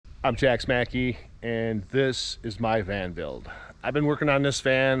I'm Jax Mackey, and this is my van build. I've been working on this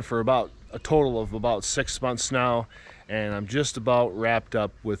van for about a total of about 6 months now, and I'm just about wrapped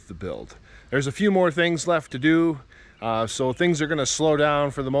up with the build. There's a few more things left to do, so things are going to slow down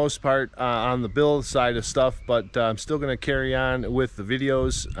for the most part on the build side of stuff, but I'm still going to carry on with the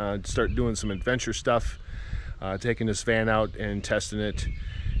videos, start doing some adventure stuff, taking this van out and testing it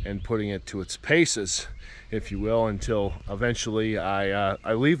and putting it to its paces, if you will, until eventually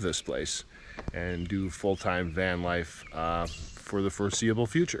I leave this place and do full-time van life for the foreseeable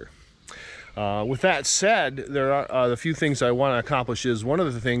future. With that said, there are the few things I want to accomplish. Is one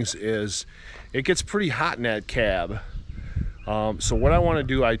of the things is it gets pretty hot in that cab. So what I want to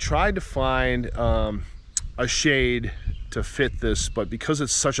do, I tried to find a shade to fit this, but because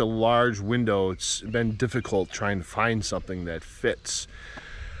it's such a large window, it's been difficult trying to find something that fits.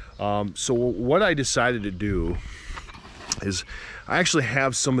 So what I decided to do is I actually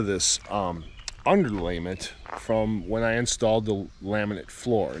have some of this underlayment from when I installed the laminate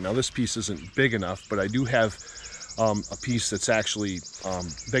floor. Now this piece isn't big enough, but I do have a piece that's actually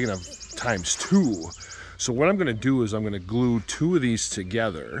big enough times 2. So what I'm going to do is I'm going to glue 2 of these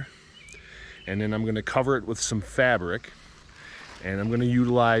together, and then I'm going to cover it with some fabric, and I'm going to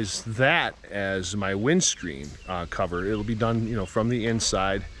utilize that as my windscreen cover. It'll be done, you know, from the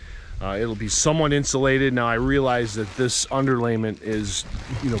inside. It'll be somewhat insulated. Now I realize that this underlayment is,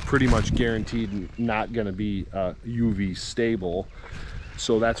 you know, pretty much guaranteed not going to be UV stable,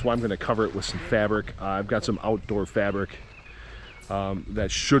 so that's why I'm going to cover it with some fabric. I've got some outdoor fabric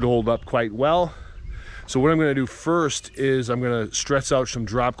that should hold up quite well. So what I'm going to do first is I'm going to stretch out some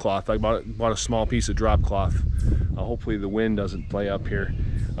drop cloth. I bought a small piece of drop cloth. Hopefully the wind doesn't play up here.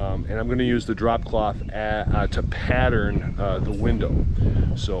 And I'm going to use the drop cloth to pattern the window.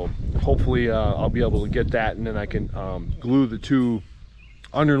 So hopefully I'll be able to get that, and then I can glue the 2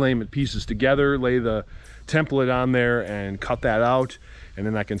 underlayment pieces together, lay the template on there and cut that out, and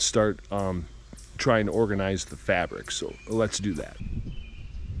then I can start trying to organize the fabric. So let's do that.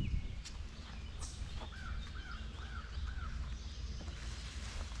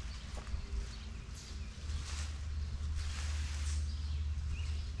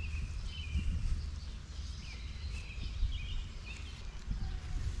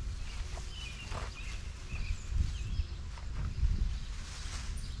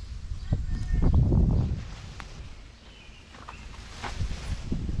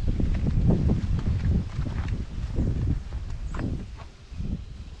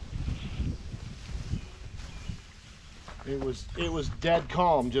 It was dead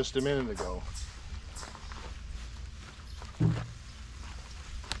calm just a minute ago.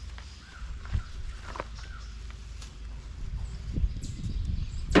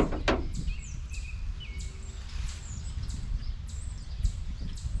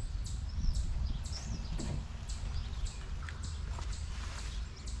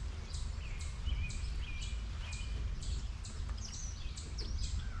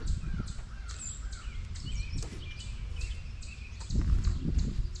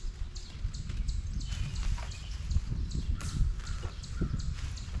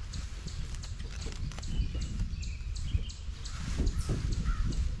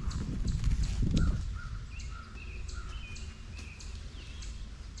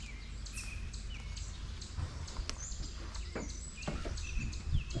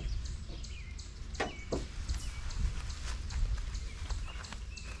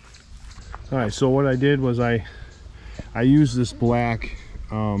 All right, so what I did was I used this black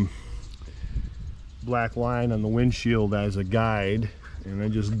line on the windshield as a guide, and I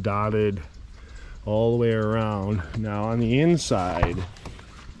just dotted all the way around. Now on the inside,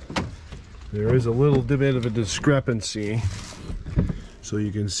 there is a little bit of a discrepancy. So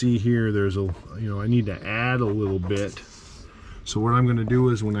you can see here, there's a, you know, I need to add a little bit. So what I'm going to do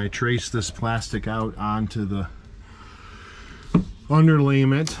is when I trace this plastic out onto the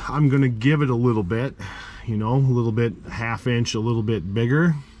underlayment, I'm going to give it a little bit, you know, a little bit, ½ inch, a little bit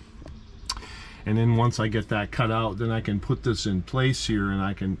bigger. And then once I get that cut out, then I can put this in place here and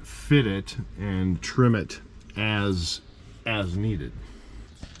I can fit it and trim it as needed.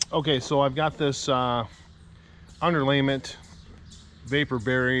 Okay, so I've got this underlayment vapor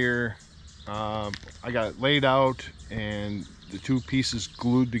barrier. I got it laid out and the 2 pieces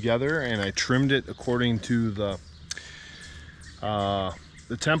glued together, and I trimmed it according to the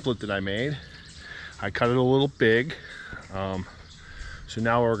template that I made. I cut it a little big. So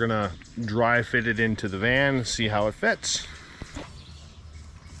now we're gonna dry fit it into the van and see how it fits.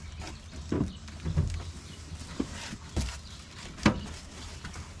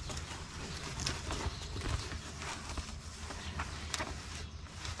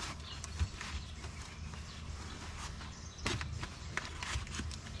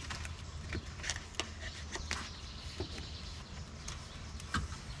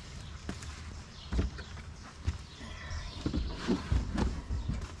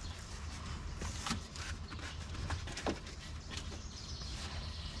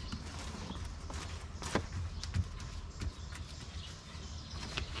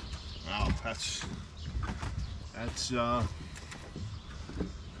 That's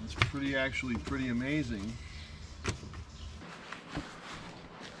actually pretty amazing.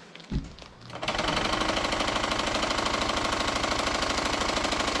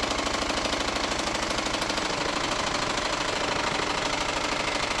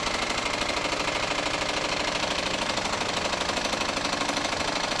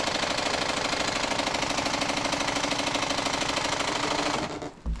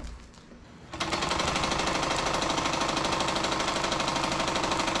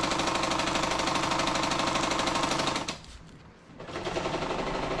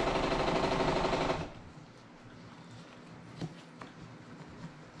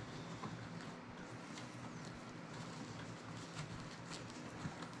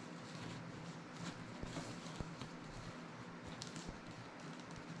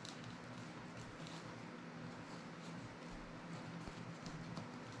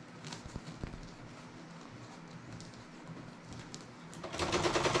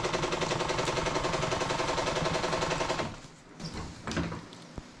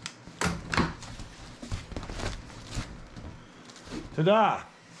 Ta-da!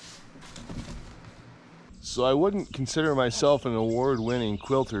 So I wouldn't consider myself an award-winning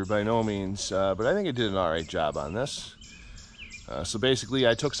quilter by no means, but I think I did an alright job on this. So basically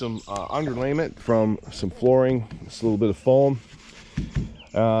I took some underlayment from some flooring, just a little bit of foam,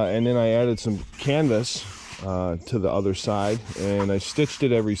 and then I added some canvas to the other side, and I stitched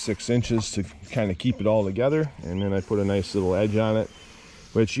it every 6 inches to kind of keep it all together, and then I put a nice little edge on it,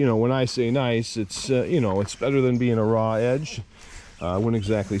 which, you know, when I say nice, it's you know, it's better than being a raw edge. I wouldn't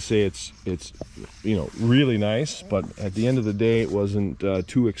exactly say it's you know, really nice, but at the end of the day it wasn't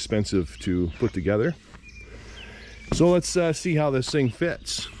too expensive to put together. So let's see how this thing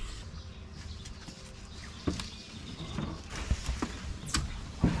fits.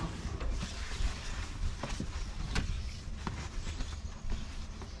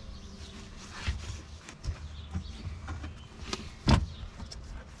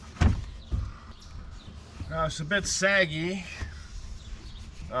 Now it's a bit saggy.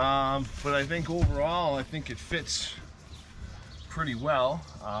 But I think overall, I think it fits pretty well.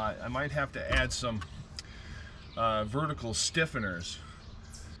 I might have to add some vertical stiffeners.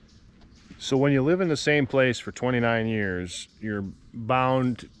 So when you live in the same place for 29 years, you're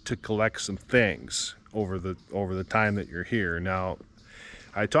bound to collect some things over the time that you're here. Now,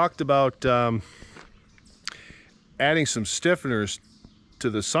 I talked about adding some stiffeners to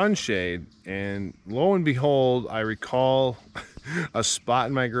the Sunshade, and lo and behold, I recall a spot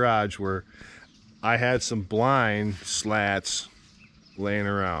in my garage where I had some blind slats laying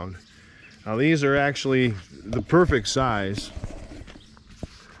around. Now these are actually the perfect size.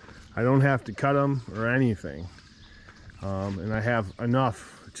 I don't have to cut them or anything, and I have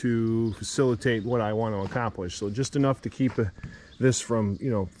enough to facilitate what I want to accomplish. So just enough to keep this from,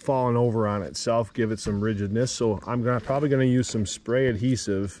 you know, falling over on itself, give it some rigidness. So I'm probably going to use some spray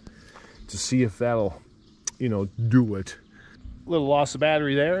adhesive to see if that'll, you know, do it. Little loss of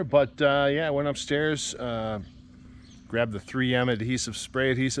battery there, but yeah, I went upstairs, grabbed the 3M adhesive,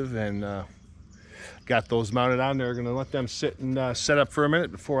 spray adhesive, and got those mounted on there. Gonna let them sit and set up for a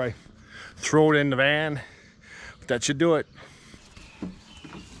minute before I throw it in the van. But that should do it.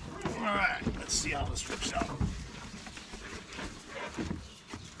 All right, let's see how this trips out.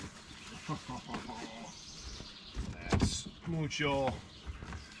 That's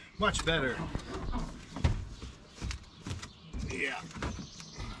much better.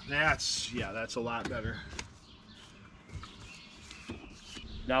 Yeah, that's a lot better.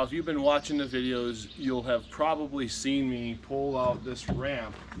 Now, if you've been watching the videos, you'll have probably seen me pull out this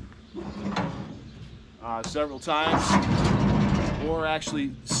ramp several times, or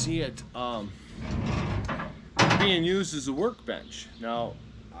actually see it being used as a workbench. Now,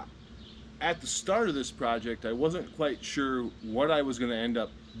 at the start of this project, I wasn't quite sure what I was going to end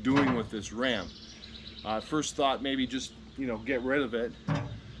up doing with this ramp. First thought, maybe just, you know, get rid of it.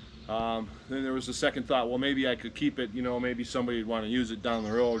 Then there was a second thought, well, maybe I could keep it, you know, maybe somebody would want to use it down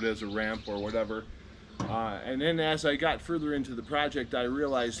the road as a ramp or whatever. And then as I got further into the project, I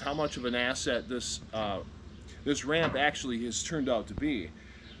realized how much of an asset this ramp actually has turned out to be.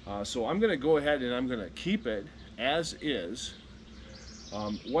 So I'm going to go ahead and I'm going to keep it as is.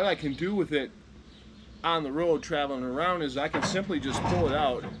 What I can do with it on the road traveling around is I can simply just pull it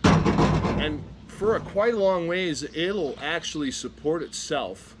out, and for quite a long ways it'll actually support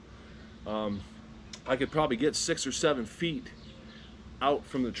itself. I could probably get 6 or 7 feet out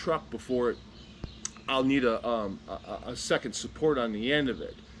from the truck before I'll need a second support on the end of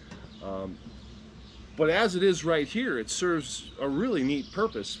it. But as it is right here, it serves a really neat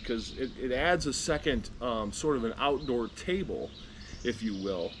purpose because it adds a second sort of an outdoor table, if you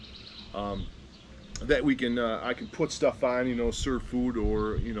will, that we can I can put stuff on, you know, serve food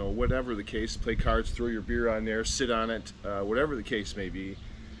or, you know, whatever the case, play cards, throw your beer on there, sit on it, whatever the case may be.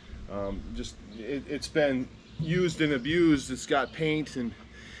 It's been used and abused. It's got paint and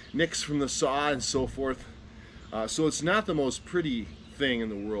nicks from the saw and so forth. So it's not the most pretty thing in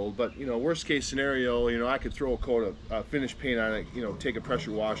the world, but, you know, worst case scenario, you know, I could throw a coat of finished paint on it, you know, take a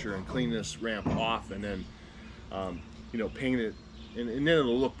pressure washer and clean this ramp off, and then you know, paint it, and then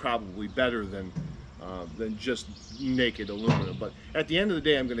it'll look probably better than just naked aluminum. But at the end of the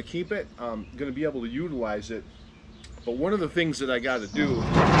day, I'm going to keep it. I'm going to be able to utilize it. But one of the things that I got to do,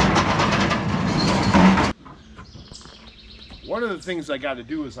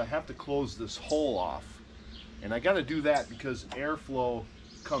 is I have to close this hole off. And I got to do that because airflow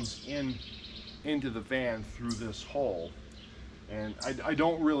comes into the van through this hole, and I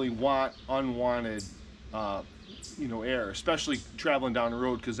don't really want unwanted you know, air, especially traveling down the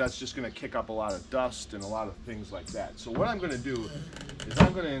road, because that's just going to kick up a lot of dust and a lot of things like that. So what I'm going to do is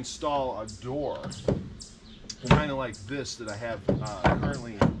I'm going to install a door kind of like this that I have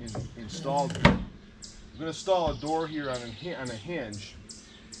currently installed. I'm going to install a door here on a hinge,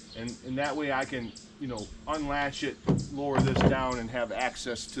 and that way I can, you know, unlatch it, lower this down, and have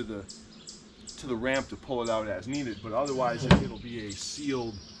access to the ramp to pull it out as needed. But otherwise, it'll be a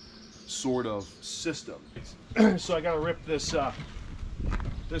sealed sort of system. So I got to rip this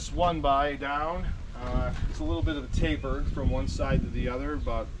this 1x down. It's a little bit of a taper from one side to the other,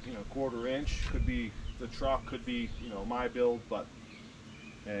 about, you know, 1/4 inch. Could be the truck, could be, you know, my build, but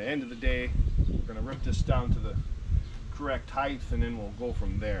at the end of the day, we're going to rip this down to the correct height, and then we'll go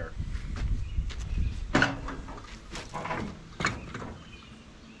from there.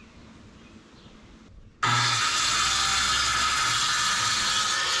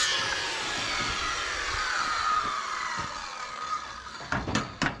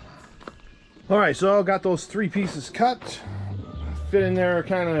 All right, so I got those 3 pieces cut, fit in there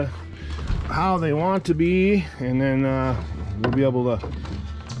kind of how they want to be, and then we'll be able to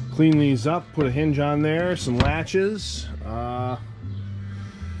clean these up, put a hinge on there, some latches, some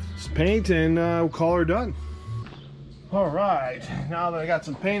paint, and we'll call her done. All right, now that I got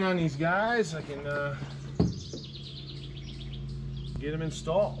some paint on these guys, I can get them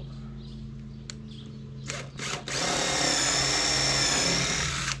installed.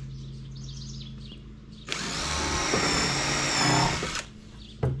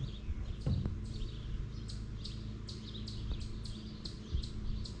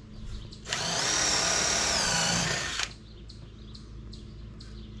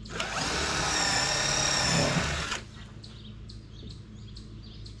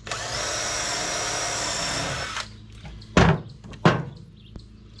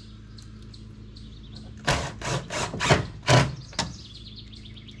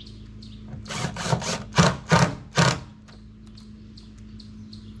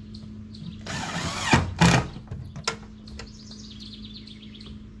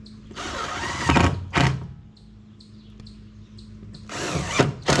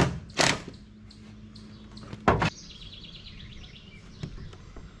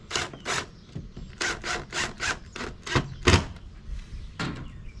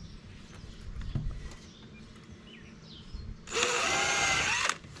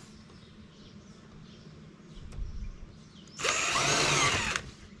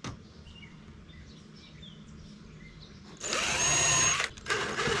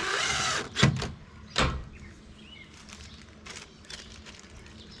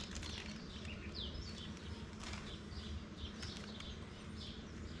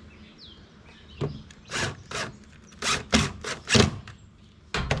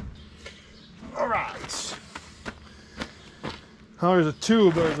 Now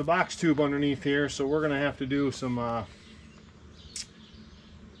there's a box tube underneath here, so we're going to have to do some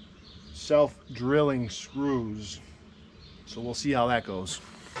self-drilling screws. So we'll see how that goes.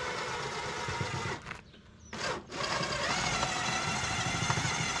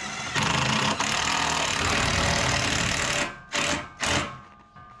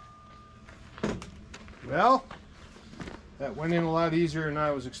 Well, that went in a lot easier than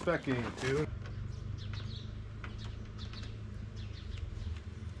I was expecting it to.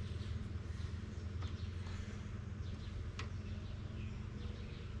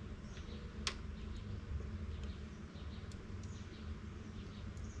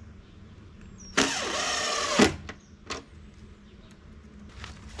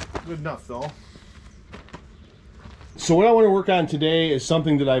 Good enough though. So what I want to work on today is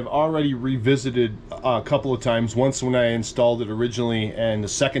something that I've already revisited a couple of times. Once when I installed it originally, and the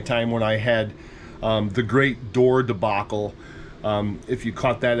second time when I had the great door debacle, if you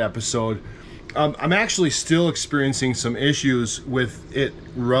caught that episode. I'm actually still experiencing some issues with it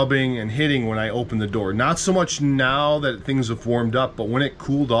rubbing and hitting when I open the door. Not so much now that things have warmed up, but when it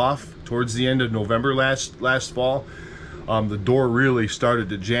cooled off towards the end of November last fall, the door really started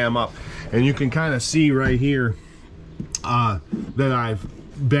to jam up. And you can kind of see right here that I've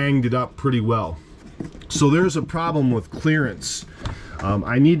banged it up pretty well. So there's a problem with clearance.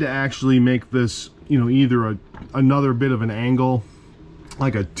 I need to actually make this, you know, either another bit of an angle,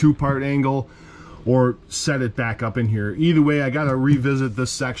 like a two-part angle, or set it back up in here. Either way, I gotta revisit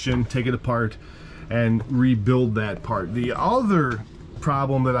this section, take it apart, and rebuild that part. The other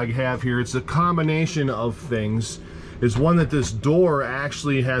problem that I have here, it's a combination of things, is one that this door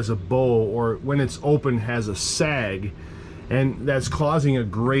actually has a bow, or when it's open has a sag, and that's causing a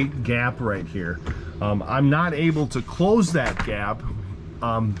great gap right here. I'm not able to close that gap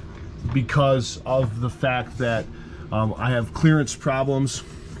because of the fact that I have clearance problems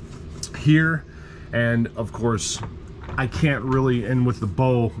here, and of course I can't really, and with the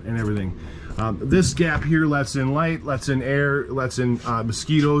bow and everything. This gap here lets in light, lets in air, lets in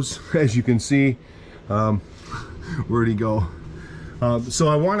mosquitoes, as you can see. Where'd he go? So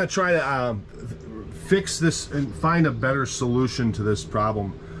I want to try to fix this and find a better solution to this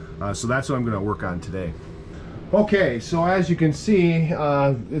problem. So that's what I'm going to work on today. Okay, so as you can see,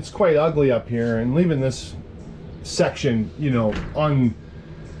 it's quite ugly up here, and leaving this section, you know,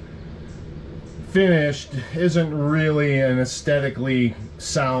 unfinished isn't really an aesthetically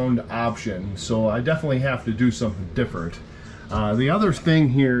sound option. So I definitely have to do something different. The other thing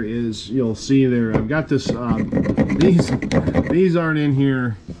here is, you'll see there, I've got this, these aren't in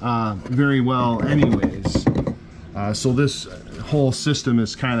here very well anyways. So this whole system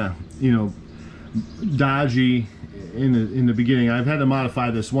is kind of, you know, dodgy in the beginning. I've had to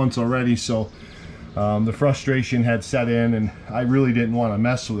modify this once already, so the frustration had set in, and I really didn't want to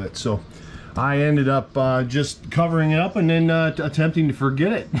mess with it. So I ended up just covering it up and then attempting to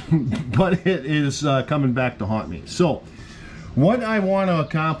forget it. But it is coming back to haunt me. So what I want to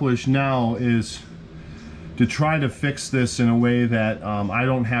accomplish now is to try to fix this in a way that I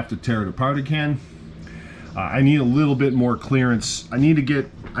don't have to tear it apart again. I need a little bit more clearance. I need to get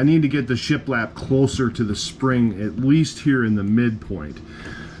the shiplap closer to the spring, at least here in the midpoint.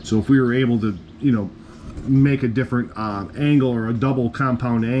 So if we were able to, you know, make a different angle, or a double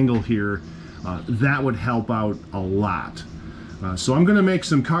compound angle here, that would help out a lot. So I'm going to make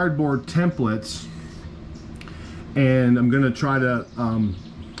some cardboard templates, and I'm going to try to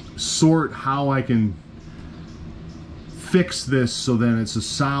sort how I can fix this so then it's a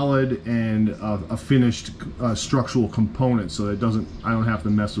solid and a finished structural component, so that I don't have to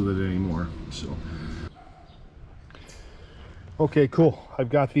mess with it anymore. So okay, cool. I've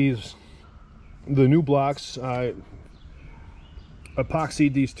got the new blocks. I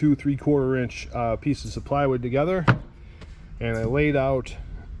epoxied these two 3/4 inch pieces of plywood together, and I laid out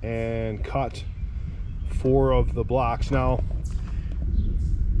and cut 4 of the blocks. Now,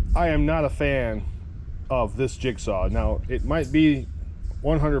 I am not a fan of this jigsaw. Now, it might be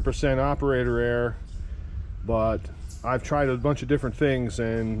 100% operator error, but I've tried a bunch of different things,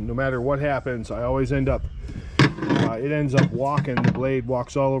 and no matter what happens, I always end up, it ends up walking, the blade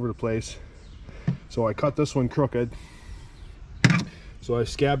walks all over the place. So I cut this one crooked. So I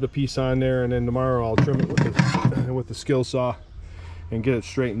scabbed a piece on there, and then tomorrow I'll trim it with the skill saw and get it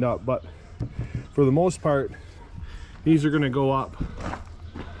straightened up. But for the most part, these are going to go up.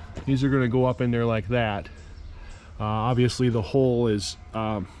 These are going to go up in there like that. Obviously the hole is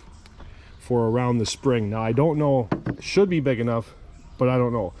for around the spring. Now I don't know, it should be big enough, but I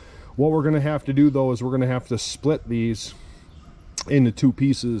don't know. What we're going to have to do though is we're going to have to split these into 2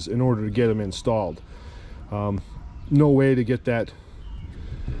 pieces in order to get them installed. No way to get that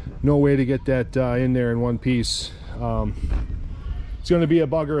in there in one piece. It's going to be a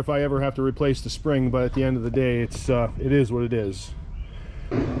bugger if I ever have to replace the spring, but at the end of the day, it is what it is.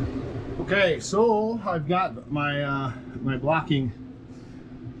 Okay, so I've got my my blocking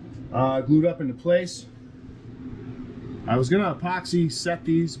glued up into place. I was gonna epoxy set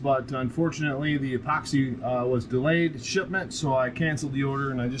these, but unfortunately the epoxy was delayed shipment, so I canceled the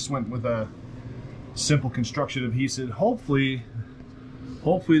order and I just went with a simple construction adhesive. Hopefully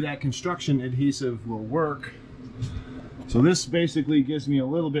that construction adhesive will work. So this basically gives me a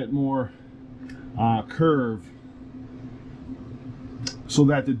little bit more curve, so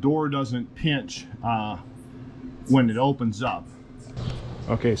that the door doesn't pinch when it opens up.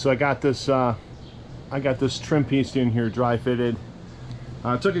 Okay, so I got this I got this trim piece in here dry fitted.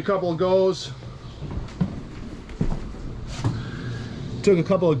 Took a couple of goes. Took a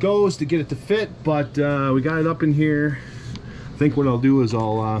couple of goes to get it to fit, but we got it up in here. I think what I'll do is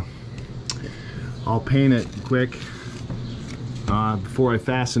I'll paint it quick before I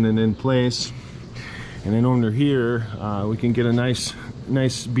fasten it in place, and then under here we can get a nice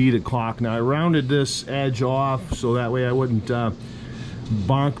beaded clock. Now I rounded this edge off so that way I wouldn't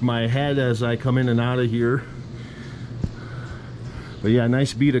bonk my head as I come in and out of here. But yeah, a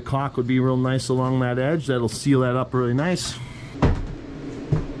nice beaded clock would be real nice along that edge. That'll seal that up really nice.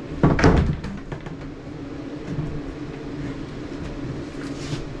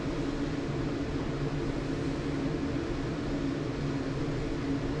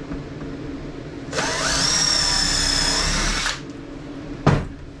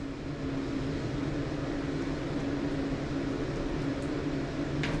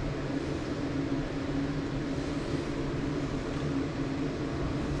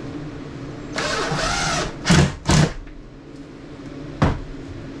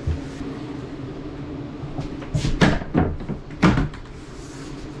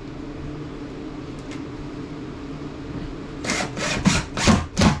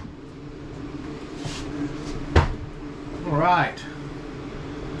 Right.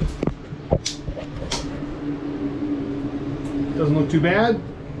 Doesn't look too bad.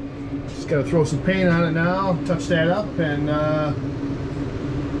 Just gotta throw some paint on it now, touch that up, and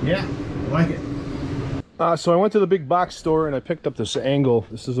yeah, I like it. So I went to the big box store and I picked up this angle.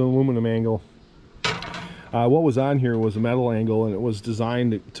 This is an aluminum angle. What was on here was a metal angle, and it was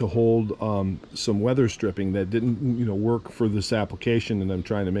designed to hold some weather stripping that didn't, you know, work for this application, and I'm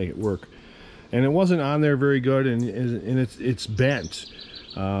trying to make it work. And it wasn't on there very good, and it's bent,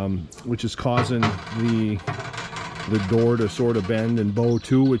 which is causing the door to sort of bend and bow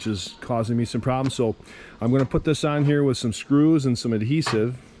too, which is causing me some problems. So I'm going to put this on here with some screws and some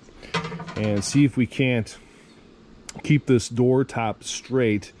adhesive and see if we can't keep this door top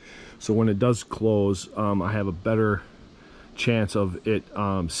straight, so when it does close, I have a better chance of it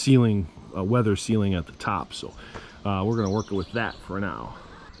sealing, weather sealing at the top. So we're going to work with that for now.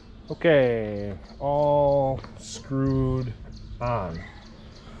 Okay, all screwed on.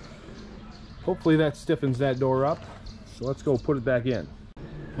 Hopefully that stiffens that door up. So let's go put it back in.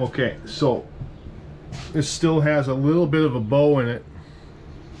 Okay, so this still has a little bit of a bow in it.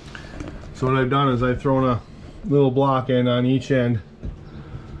 So what I've done is I've thrown a little block in on each end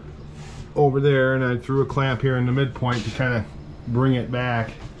over there, and I threw a clamp here in the midpoint to kind of bring it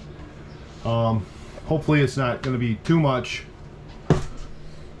back. Hopefully it's not going to be too much.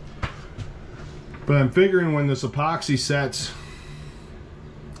 But I'm figuring when this epoxy sets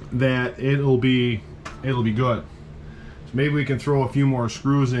that it'll be good. So maybe we can throw a few more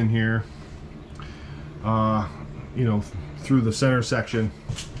screws in here, you know, through the center section,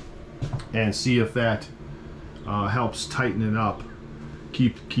 and see if that helps tighten it up,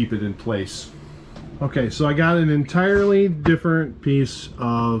 keep it in place. Okay, so I got an entirely different piece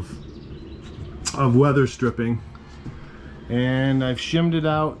of weather stripping, and I've shimmed it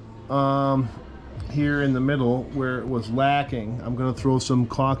out here in the middle where it was lacking. I'm going to throw some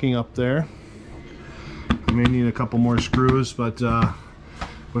caulking up there. I may need a couple more screws, but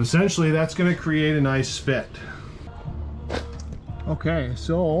essentially that's going to create a nice fit. Okay,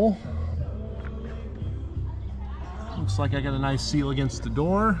 so looks like I got a nice seal against the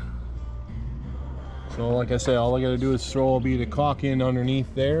door. So like I say, all I got to do is throw a bead of caulk in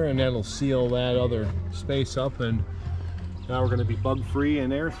underneath there, and that'll seal that other space up, and now we're going to be bug free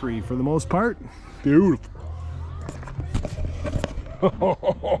and air free for the most part. Beautiful.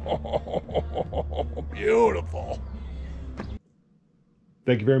 Beautiful.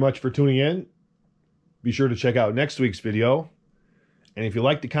 Thank you very much for tuning in. Be sure to check out next week's video. And if you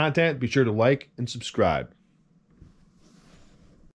like the content, be sure to like and subscribe.